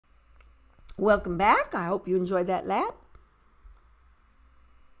Welcome back. I hope you enjoyed that lab.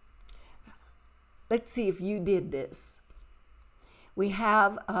 Let's see if you did this. We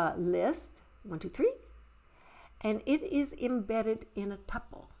have a list, 1, 2, 3, and it is embedded in a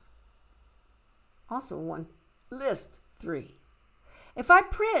tuple. Also one list 3. If I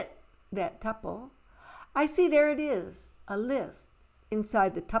print that tuple, I see there it is, a list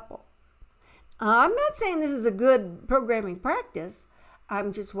inside the tuple. I'm not saying this is a good programming practice.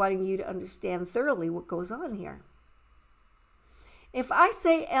 I'm just wanting you to understand thoroughly what goes on here. If I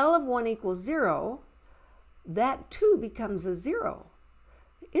say L of 1 equals 0, that 2 becomes a 0.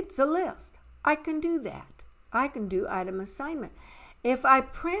 It's a list. I can do that. I can do item assignment. If I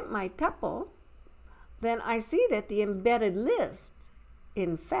print my tuple, then I see that the embedded list,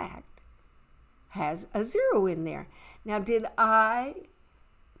 in fact, has a 0 in there. Now, did I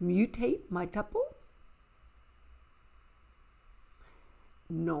mutate my tuple?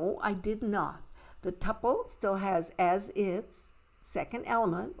 No, I did not. The tuple still has as its second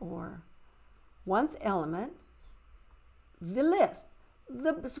element or 1th element the list,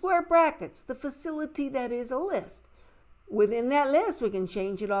 the square brackets, the facility that is a list. Within that list, we can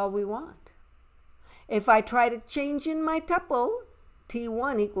change it all we want. If I try to change in my tuple,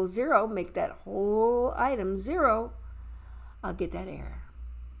 T1 equals 0, make that whole item 0, I'll get that error.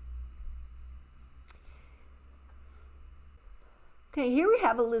 Okay, here we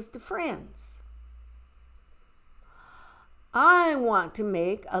have a list of friends. I want to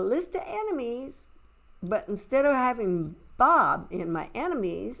make a list of enemies, but instead of having Bob in my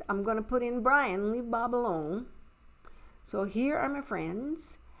enemies, I'm going to put in Brian, leave Bob alone. So here are my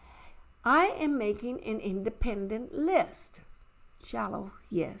friends. I am making an independent list. Shallow,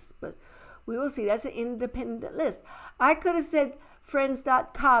 yes, but we will see that's an independent list. I could have said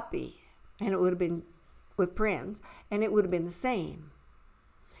friends.copy, and it would have been with friends, and it would have been the same.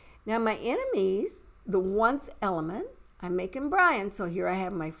 Now my enemies, the 1th element, I'm making Brian, so here I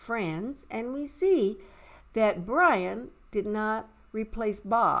have my friends, and we see that Brian did not replace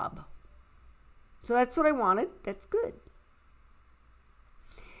Bob. So that's what I wanted. That's good.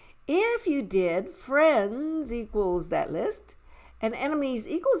 If you did friends equals that list, and enemies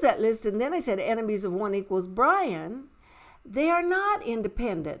equals that list, and then I said enemies of 1 equals Brian, they are not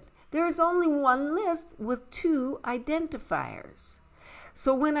independent. There is only one list with 2 identifiers.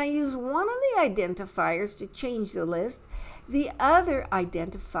 So when I use one of the identifiers to change the list, the other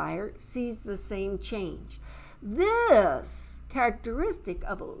identifier sees the same change. This characteristic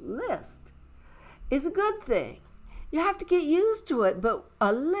of a list is a good thing. You have to get used to it, but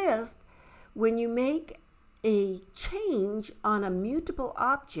a list, when you make a change on a mutable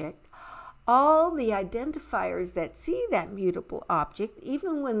object, all the identifiers that see that mutable object,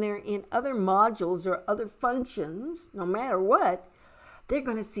 even when they're in other modules or other functions, no matter what, they're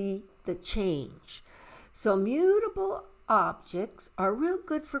going to see the change. So mutable objects are real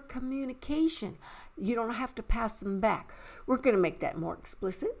good for communication. You don't have to pass them back. We're going to make that more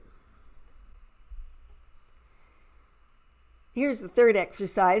explicit. Here's the third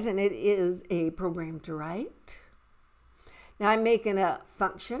exercise, and it is a program to write. Now I'm making a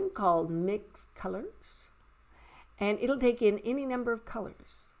function called mix colors, and it'll take in any number of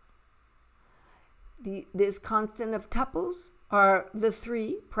colors. This constant of tuples are the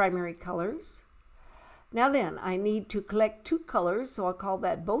 3 primary colors. Now then, I need to collect 2 colors, so I'll call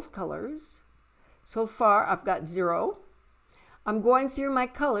that both colors. So far, I've got 0. I'm going through my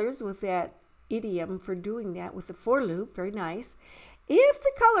colors with that idiom for doing that with the for loop. Very nice. If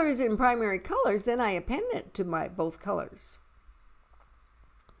the color is in primary colors, then I append it to my both colors.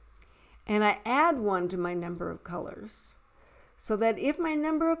 And I add 1 to my number of colors, so that if my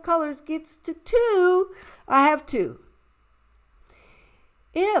number of colors gets to 2, I have 2.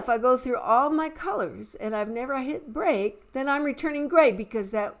 If I go through all my colors and I've never hit break, then I'm returning gray,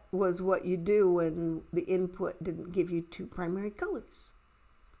 because that was what you do when the input didn't give you 2 primary colors.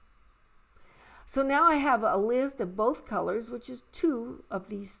 So now I have a list of both colors, which is 2 of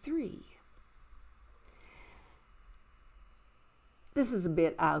these 3. This is a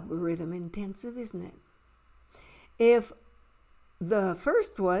bit algorithm intensive, isn't it? If the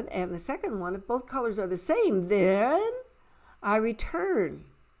first one and the second one, if both colors are the same, then I return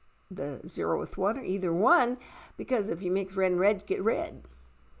the 0th one, or either one, because if you mix red and red, you get red.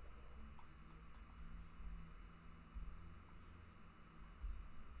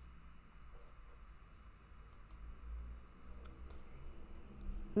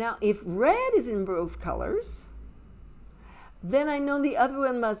 Now, if red is in both colors, then I know the other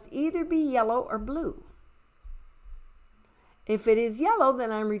one must either be yellow or blue. If it is yellow,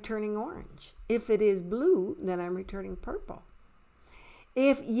 then I'm returning orange. If it is blue, then I'm returning purple.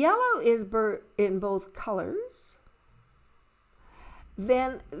 If yellow is in both colors,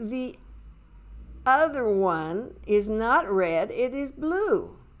 then the other one is not red, it is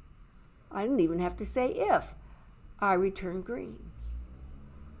blue. I didn't even have to say if. I return green.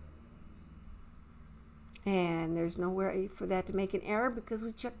 And there's no way for that to make an error because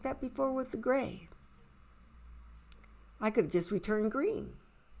we checked that before with the gray. I could have just returned green.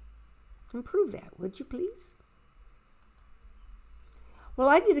 Improve that, would you please? Well,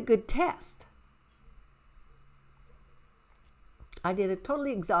 I did a good test. I did a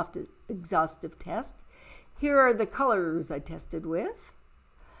totally exhaustive test. Here are the colors I tested with.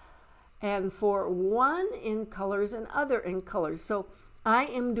 And for one in colors and other in colors. So I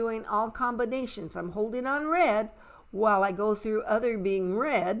am doing all combinations. I'm holding on red while I go through other being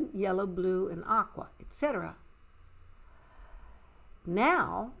red, yellow, blue, and aqua, etc.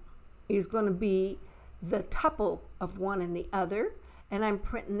 Now is going to be the tuple of one and the other, and I'm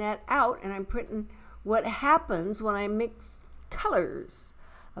printing that out, and I'm printing what happens when I mix colors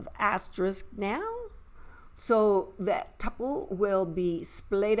of asterisk now. So that tuple will be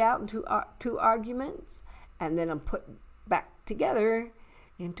splayed out into two arguments, and then I'm put back together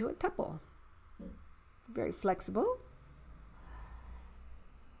into a tuple. Very flexible.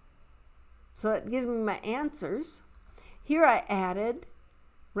 So that gives me my answers. Here I added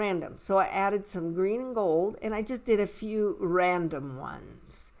random. So I added some green and gold, and I just did a few random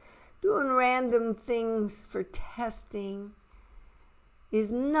ones. Doing random things for testing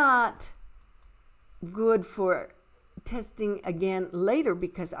is not good for testing again later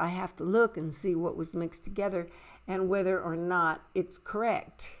because I have to look and see what was mixed together and whether or not it's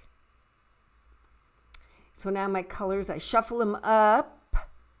correct. So now my colors, I shuffle them up.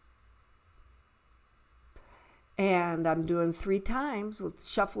 And I'm doing 3 times with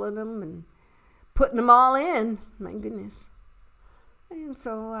shuffling them and putting them all in. My goodness. And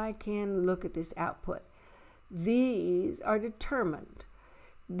so I can look at this output. These are determined.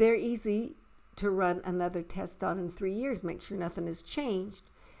 They're easy to run another test on in 3 years. Make sure nothing has changed.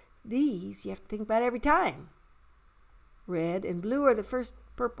 These you have to think about every time. Red and blue are the first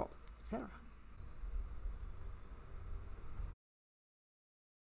purple, etc.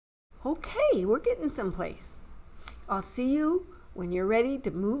 Okay, we're getting someplace. I'll see you when you're ready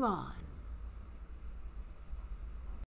to move on.